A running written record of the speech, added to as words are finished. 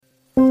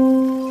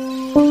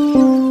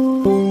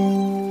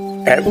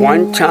At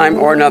one time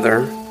or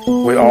another,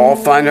 we all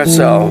find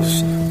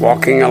ourselves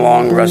walking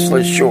along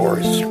restless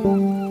shores.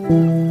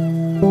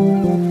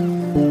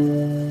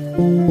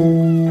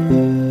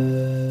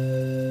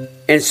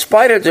 In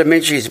spite of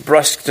Dimitri's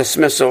brusque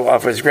dismissal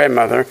of his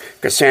grandmother,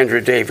 Cassandra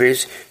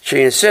Davies,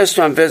 she insists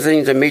on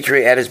visiting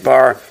Dimitri at his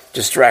bar,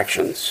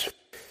 Distractions.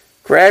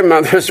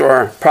 Grandmothers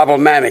are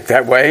problematic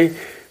that way.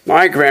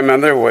 My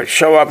grandmother would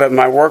show up at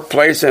my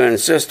workplace and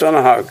insist on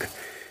a hug.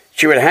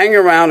 She would hang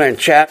around and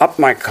chat up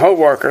my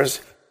co-workers.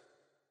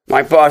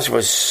 My boss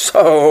was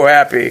so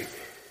happy.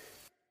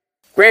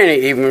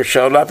 Granny even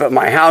showed up at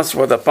my house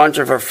with a bunch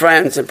of her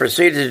friends and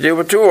proceeded to do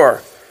a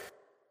tour.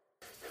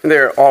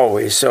 They're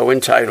always so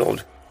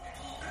entitled.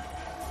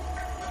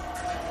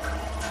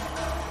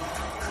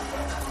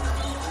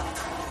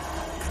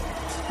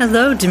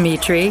 Hello,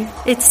 Dimitri.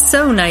 It's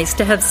so nice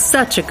to have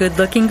such a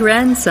good-looking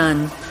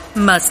grandson.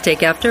 Must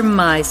take after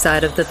my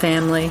side of the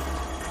family.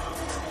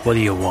 What do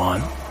you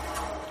want?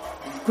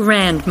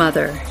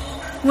 Grandmother.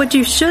 What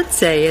you should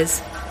say is,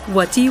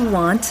 what do you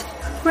want,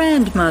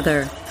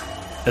 grandmother?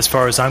 As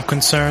far as I'm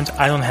concerned,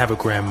 I don't have a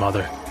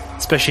grandmother,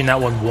 especially not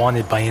one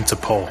wanted by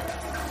Interpol.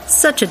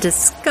 Such a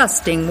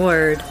disgusting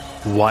word.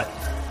 What?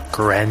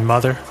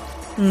 Grandmother?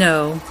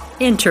 No,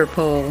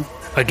 Interpol.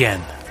 Again,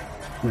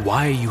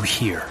 why are you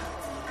here?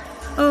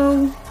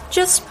 Oh,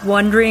 just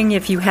wondering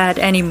if you had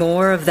any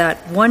more of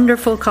that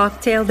wonderful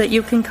cocktail that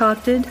you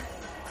concocted.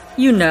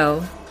 You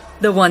know,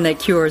 the one that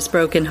cures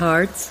broken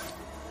hearts.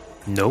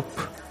 Nope.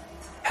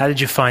 How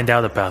did you find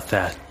out about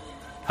that?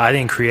 I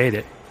didn't create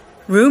it.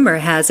 Rumor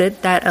has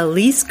it that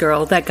Elise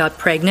girl that got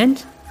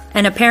pregnant,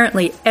 and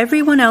apparently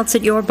everyone else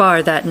at your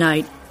bar that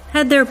night,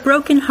 had their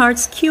broken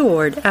hearts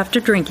cured after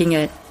drinking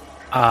it.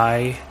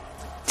 I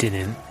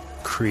didn't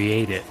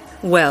create it.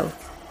 Well,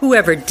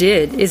 whoever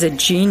did is a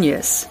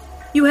genius.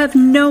 You have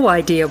no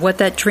idea what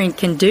that drink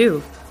can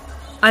do.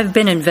 I've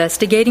been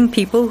investigating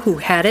people who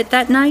had it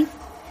that night.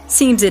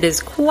 Seems it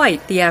is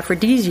quite the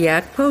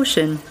aphrodisiac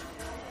potion.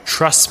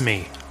 Trust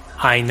me,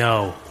 I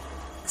know.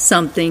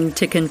 Something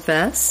to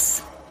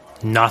confess?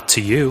 Not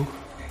to you.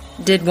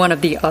 Did one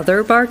of the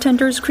other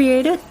bartenders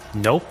create it?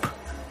 Nope.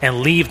 And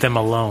leave them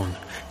alone.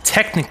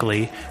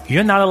 Technically,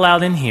 you're not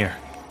allowed in here.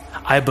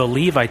 I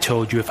believe I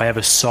told you if I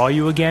ever saw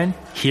you again,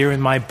 here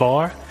in my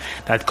bar,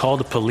 that I'd call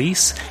the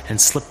police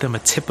and slip them a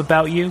tip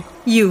about you.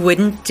 You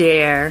wouldn't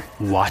dare.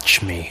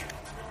 Watch me.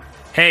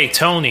 Hey,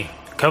 Tony,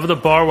 cover the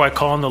bar while I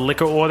call in the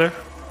liquor order.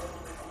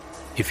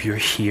 If you're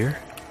here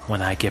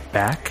when I get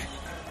back,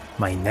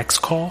 my next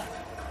call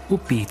will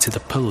be to the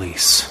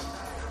police.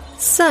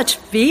 Such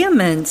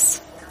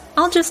vehemence.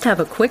 I'll just have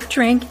a quick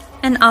drink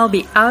and I'll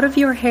be out of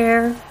your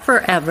hair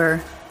forever.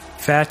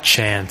 Fat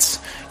chance.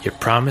 You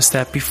promised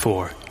that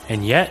before.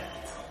 And yet,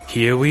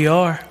 here we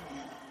are.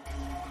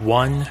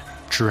 One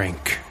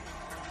drink.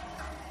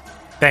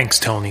 Thanks,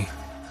 Tony.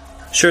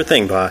 Sure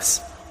thing, boss.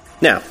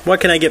 Now,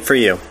 what can I get for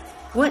you?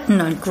 What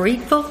an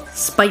ungrateful,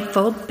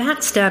 spiteful,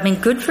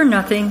 backstabbing,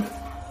 good-for-nothing.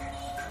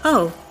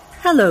 Oh,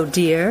 hello,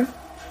 dear.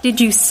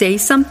 Did you say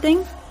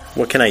something?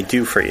 What can I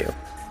do for you?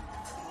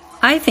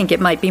 I think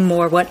it might be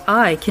more what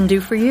I can do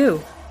for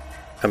you.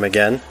 Come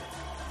again?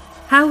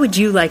 How would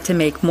you like to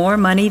make more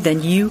money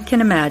than you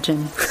can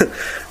imagine?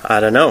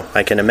 I don't know.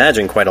 I can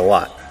imagine quite a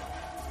lot.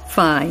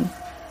 Fine.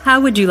 How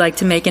would you like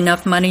to make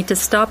enough money to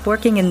stop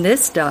working in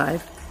this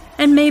dive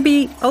and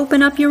maybe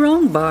open up your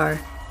own bar?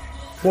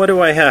 What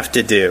do I have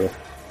to do?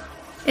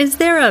 Is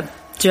there a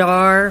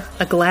jar,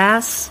 a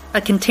glass,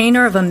 a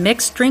container of a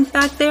mixed drink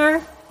back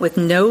there with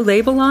no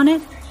label on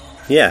it?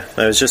 Yeah,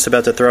 I was just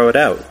about to throw it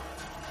out.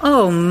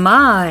 Oh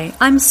my,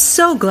 I'm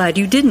so glad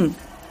you didn't.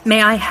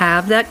 May I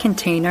have that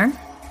container?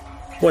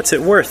 What's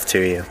it worth to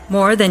you?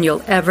 More than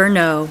you'll ever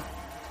know.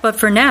 But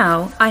for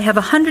now, I have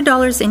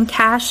 $100 in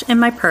cash in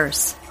my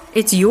purse.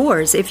 It's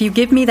yours if you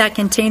give me that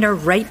container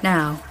right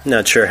now.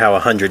 Not sure how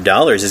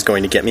 $100 is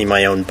going to get me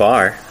my own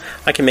bar.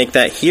 I can make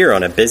that here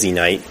on a busy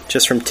night,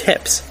 just from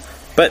tips.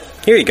 But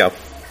here you go.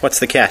 What's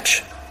the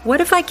catch?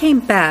 What if I came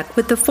back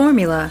with the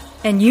formula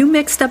and you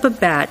mixed up a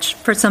batch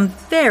for some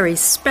very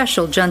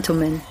special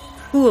gentleman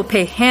who will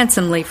pay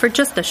handsomely for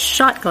just a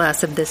shot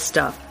glass of this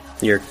stuff?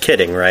 You're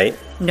kidding, right?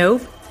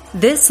 Nope.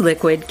 This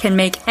liquid can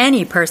make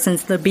any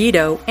person's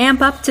libido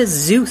amp up to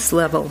Zeus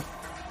level.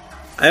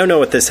 I don't know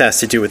what this has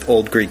to do with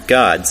old Greek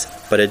gods,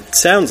 but it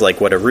sounds like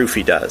what a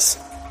roofie does.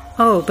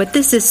 Oh, but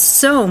this is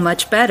so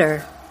much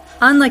better.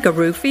 Unlike a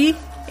roofie,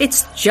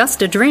 it's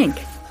just a drink.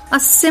 A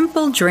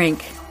simple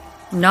drink.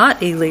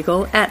 Not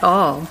illegal at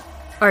all.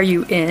 Are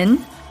you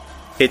in?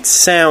 It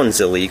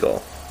sounds illegal.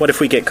 What if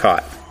we get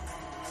caught?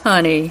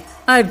 Honey,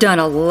 I've done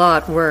a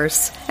lot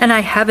worse, and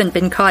I haven't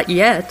been caught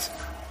yet.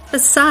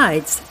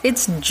 Besides,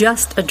 it's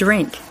just a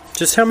drink.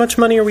 Just how much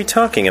money are we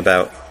talking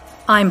about?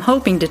 I'm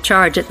hoping to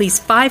charge at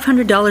least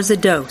 $500 a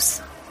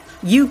dose.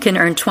 You can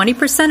earn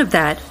 20% of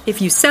that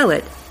if you sell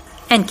it,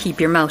 and keep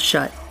your mouth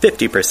shut.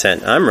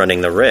 50%. I'm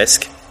running the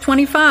risk.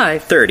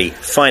 25. 30.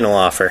 Final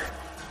offer.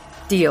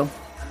 Deal.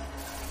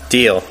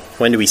 Deal.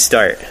 When do we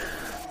start?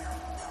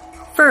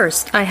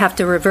 First, I have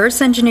to reverse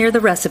engineer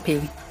the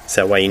recipe. Is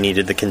that why you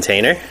needed the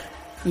container?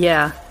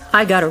 Yeah,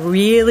 I got a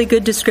really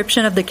good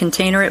description of the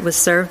container it was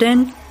served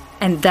in,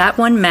 and that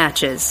one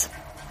matches.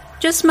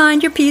 Just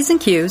mind your P's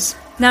and Q's.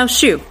 Now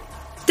shoo.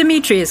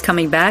 Dimitri is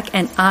coming back,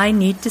 and I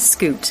need to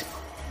scoot.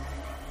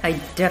 I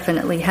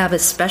definitely have a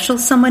special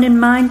someone in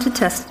mind to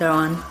test it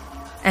on.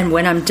 And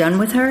when I'm done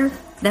with her,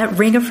 that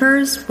ring of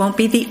hers won't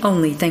be the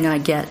only thing I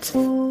get.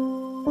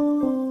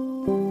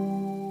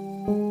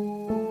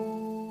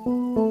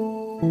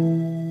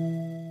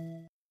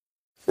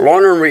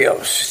 Lorna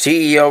Rios,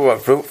 CEO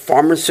of Root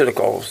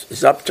Pharmaceuticals,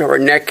 is up to her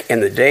neck in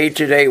the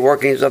day-to-day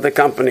workings of the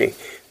company.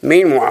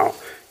 Meanwhile,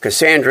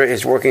 Cassandra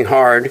is working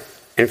hard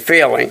and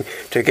failing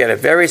to get a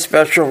very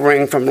special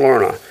ring from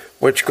Lorna,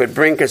 which could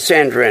bring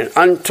Cassandra an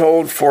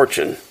untold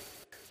fortune.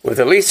 With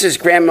Elise's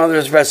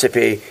grandmother's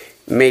recipe,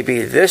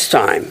 maybe this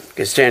time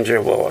Cassandra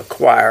will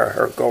acquire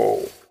her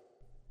goal.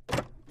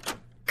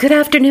 Good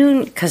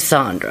afternoon,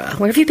 Cassandra.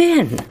 Where have you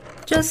been?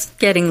 Just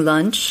getting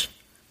lunch.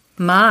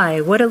 My,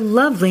 what a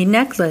lovely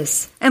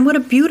necklace, and what a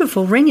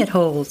beautiful ring it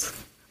holds.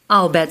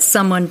 I'll bet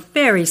someone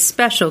very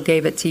special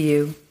gave it to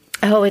you.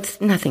 Oh,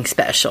 it's nothing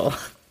special.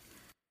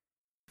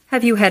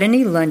 Have you had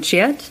any lunch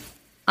yet?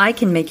 I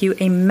can make you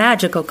a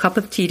magical cup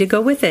of tea to go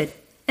with it,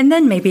 and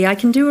then maybe I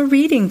can do a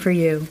reading for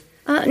you.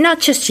 Not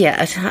just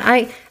yet.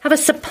 I have a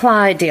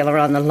supply dealer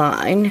on the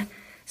line.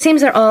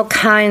 Seems there are all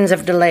kinds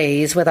of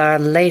delays with our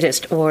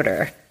latest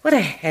order. What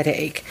a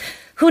headache.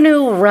 Who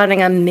knew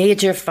running a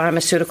major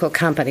pharmaceutical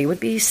company would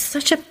be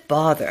such a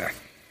bother?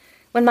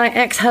 When my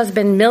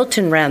ex-husband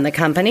Milton ran the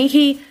company,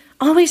 he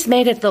always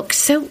made it look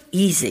so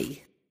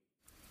easy.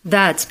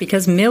 That's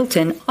because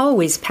Milton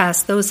always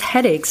passed those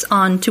headaches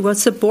on to a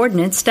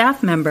subordinate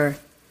staff member.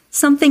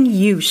 Something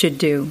you should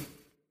do.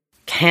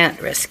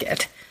 Can't risk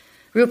it.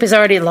 Roop has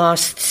already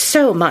lost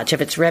so much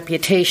of its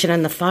reputation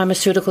in the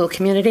pharmaceutical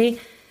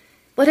community.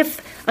 What if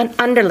an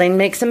underling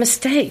makes a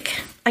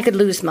mistake? I could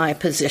lose my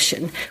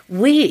position.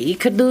 We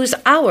could lose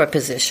our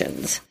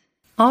positions.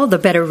 All the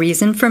better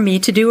reason for me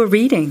to do a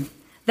reading.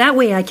 That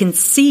way I can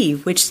see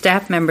which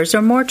staff members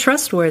are more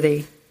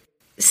trustworthy.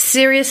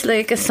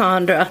 Seriously,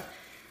 Cassandra,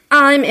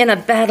 I'm in a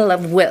battle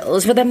of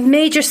wills with a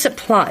major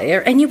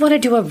supplier, and you want to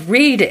do a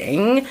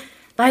reading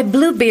by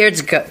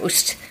Bluebeard's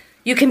ghost?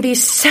 You can be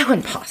so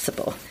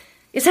impossible.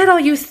 Is that all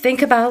you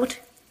think about?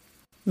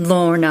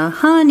 Lorna,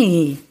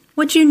 honey,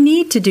 what you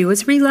need to do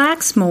is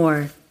relax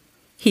more.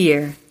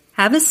 Here,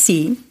 have a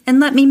seat and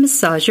let me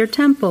massage your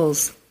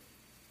temples.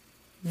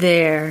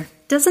 There,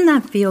 doesn't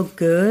that feel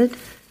good?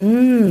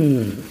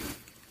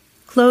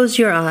 Close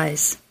your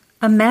eyes.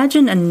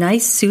 Imagine a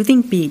nice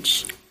soothing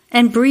beach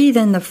and breathe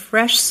in the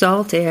fresh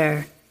salt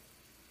air.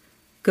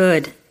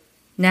 Good.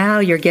 Now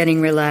you're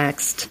getting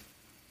relaxed.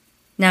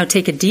 Now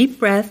take a deep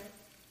breath.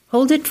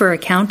 Hold it for a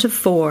count of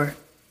 4.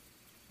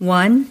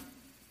 1,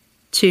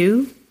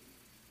 2,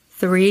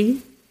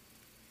 3,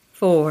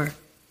 4.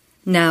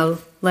 Now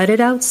let it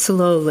out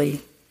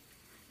slowly.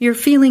 You're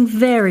feeling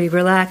very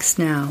relaxed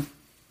now,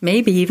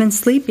 maybe even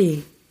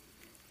sleepy.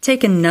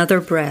 Take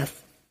another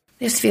breath.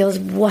 This feels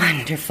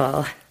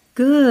wonderful.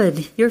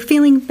 Good. You're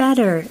feeling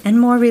better and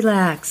more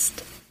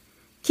relaxed.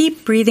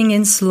 Keep breathing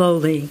in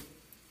slowly.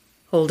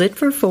 Hold it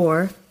for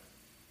 4.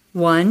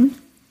 1,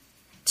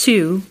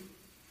 2,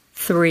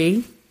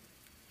 3,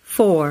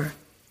 4.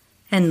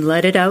 And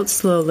let it out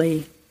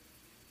slowly.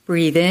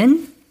 Breathe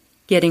in,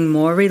 getting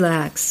more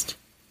relaxed.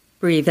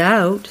 Breathe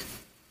out,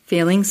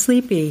 feeling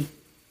sleepy.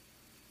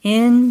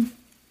 In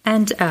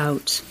and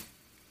out.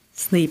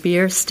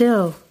 Sleepier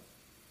still.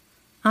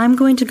 I'm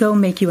going to go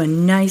make you a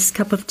nice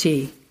cup of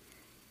tea.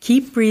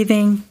 Keep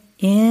breathing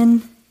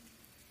in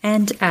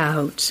and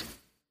out.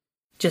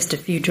 Just a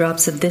few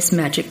drops of this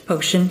magic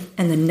potion,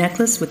 and the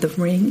necklace with the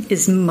ring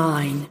is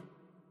mine.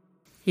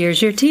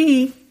 Here's your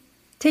tea.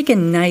 Take a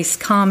nice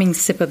calming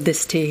sip of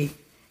this tea,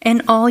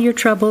 and all your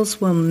troubles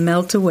will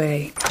melt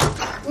away.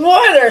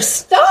 Water,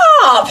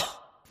 stop!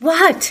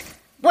 What?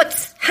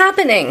 What's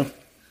happening?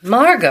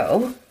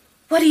 Margot,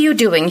 what are you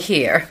doing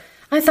here?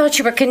 I thought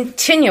you were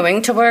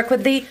continuing to work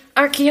with the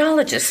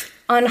archaeologists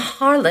on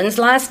Harlan's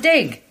last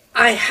dig.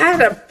 I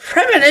had a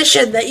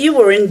premonition that you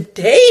were in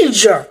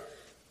danger.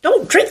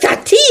 Don't drink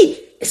that tea.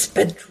 It's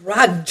been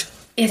drugged.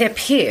 It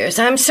appears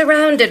I'm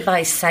surrounded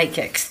by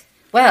psychics.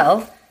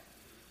 Well,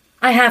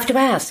 I have to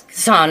ask,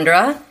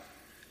 Sandra,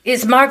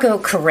 is Margot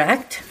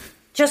correct?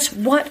 Just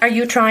what are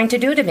you trying to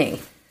do to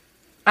me?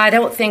 I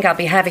don't think I'll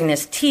be having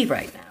this tea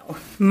right now.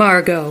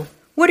 Margot,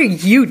 what are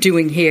you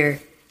doing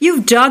here?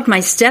 You've dogged my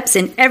steps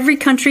in every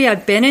country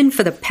I've been in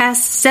for the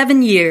past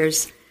 7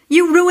 years.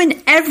 You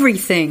ruin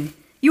everything.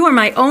 You are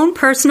my own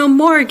personal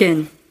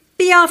Morgan.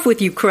 Be off with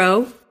you,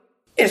 Crow.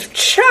 If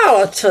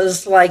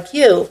charlatans like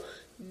you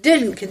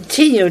didn't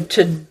continue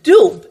to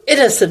dupe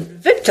innocent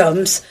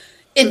victims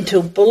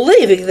into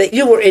believing that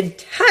you were in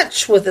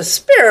touch with the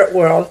spirit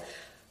world,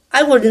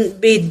 I wouldn't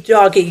be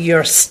dogging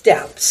your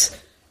steps.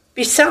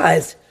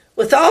 Besides,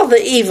 with all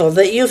the evil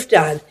that you've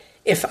done,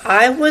 if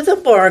I were the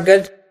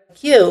Morgan,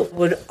 you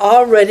would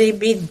already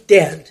be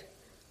dead.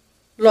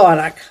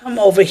 Lorna, come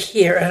over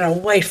here and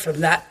away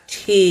from that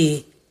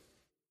tea.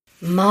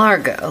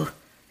 Margot,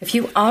 if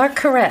you are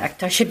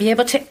correct, I should be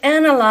able to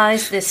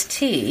analyze this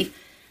tea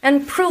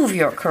and prove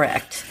you're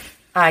correct.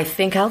 I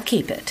think I'll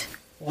keep it.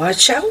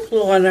 Watch out,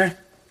 Lorna.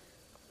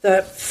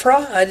 The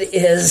fraud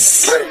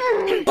is...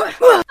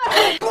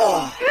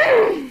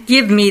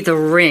 Give me the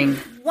ring.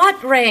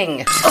 What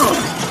ring?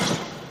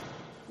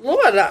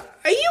 Lorna,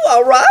 are you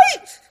all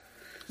right?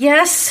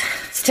 Yes,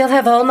 still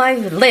have all my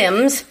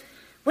limbs.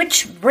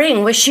 Which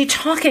ring was she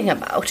talking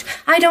about?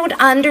 I don't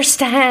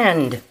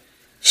understand.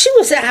 She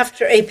was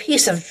after a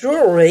piece of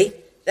jewelry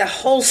that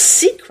holds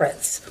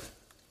secrets.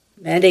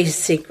 Many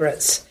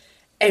secrets.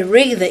 A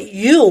ring that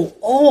you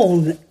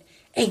own.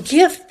 A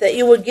gift that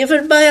you were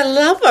given by a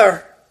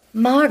lover.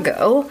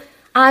 Margot,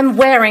 I'm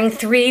wearing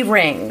 3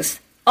 rings.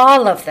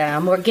 All of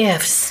them were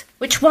gifts.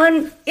 Which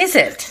one is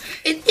it?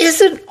 It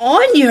isn't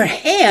on your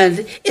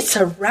hand. It's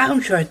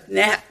around your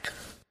neck.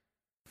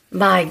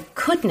 My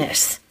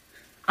goodness.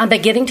 I'm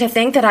beginning to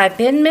think that I've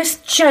been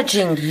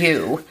misjudging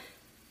you.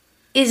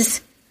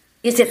 Is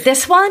it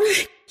this one?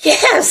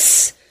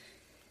 Yes.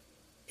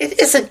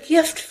 It is a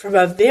gift from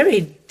a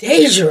very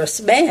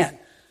dangerous man.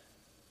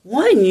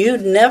 One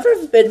you'd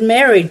never been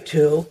married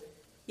to,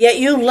 yet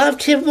you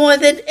loved him more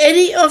than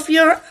any of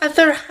your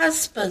other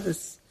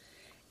husbands.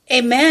 A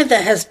man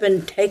that has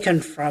been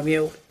taken from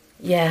you.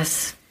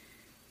 Yes,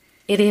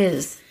 it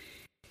is.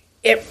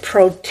 It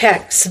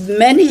protects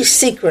many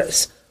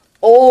secrets,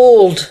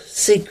 old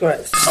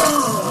secrets.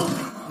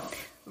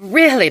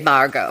 Really,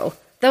 Margot,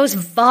 those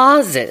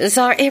vases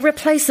are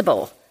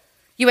irreplaceable.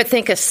 You would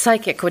think a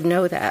psychic would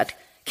know that.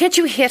 Can't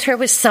you hit her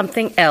with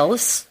something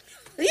else?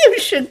 You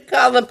should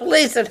call the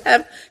police and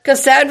have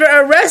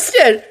Cassandra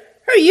arrested.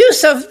 Her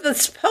use of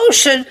this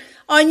potion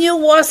on you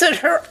wasn't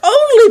her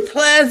only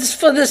plans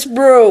for this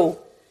brew.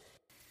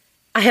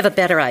 I have a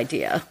better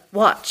idea.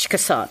 Watch,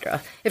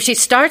 Cassandra. If she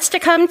starts to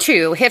come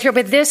to, hit her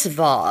with this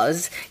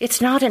vase.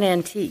 It's not an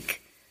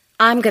antique.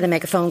 I'm going to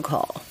make a phone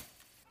call.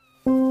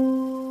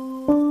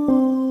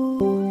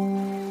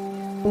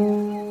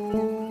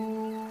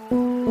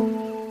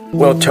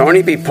 Will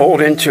Tony be pulled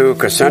into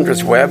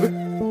Cassandra's web?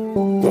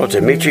 Will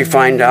Dimitri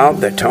find out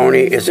that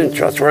Tony isn't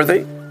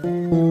trustworthy?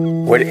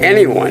 Would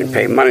anyone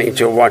pay money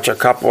to watch a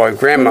couple of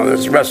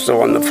grandmothers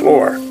wrestle on the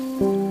floor?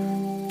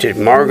 Did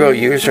Margot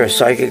use her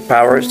psychic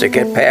powers to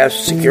get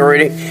past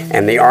security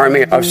and the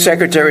army of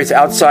secretaries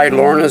outside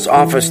Lorna's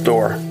office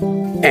door?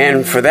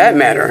 And for that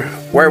matter,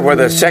 where were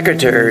the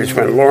secretaries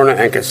when Lorna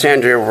and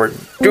Cassandra were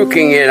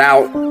duking it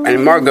out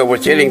and Margot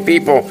was hitting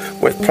people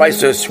with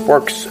priceless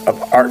works of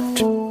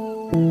art?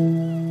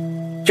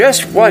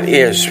 Just what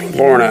is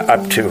Lorna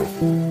up to?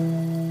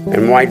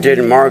 And why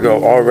didn't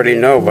Margot already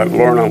know what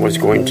Lorna was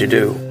going to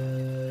do?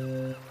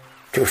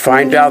 To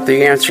find out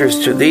the answers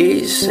to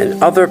these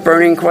and other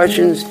burning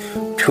questions,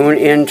 tune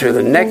in to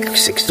the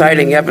next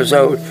exciting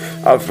episode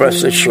of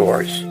Restless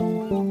Shores.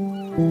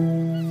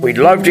 We'd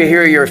love to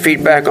hear your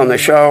feedback on the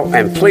show,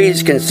 and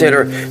please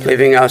consider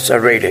leaving us a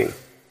rating.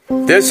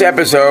 This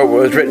episode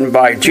was written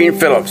by Gene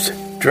Phillips,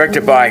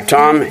 directed by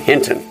Tom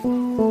Hinton.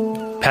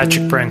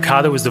 Patrick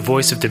Brancato is the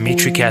voice of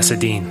Dimitri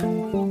Cassadine.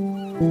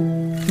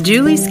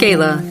 Julie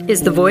Scala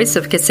is the voice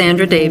of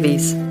Cassandra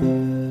Davies.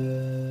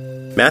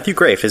 Matthew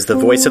Grafe is the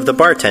voice of the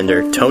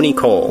bartender, Tony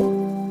Cole.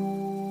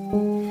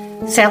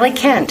 Sally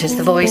Kent is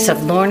the voice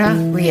of Lorna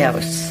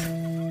Rios.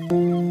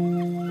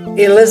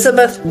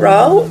 Elizabeth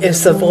Rowe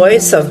is the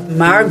voice of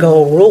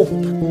Margot Roop.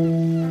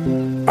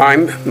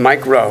 I'm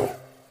Mike Rowe.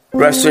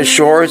 Restless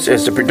Shores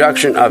is a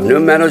production of New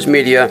Meadows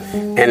Media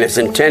and is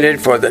intended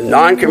for the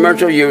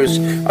non-commercial use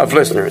of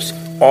listeners,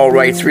 all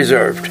rights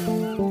reserved.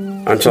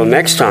 Until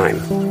next time,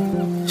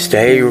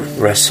 stay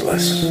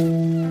restless.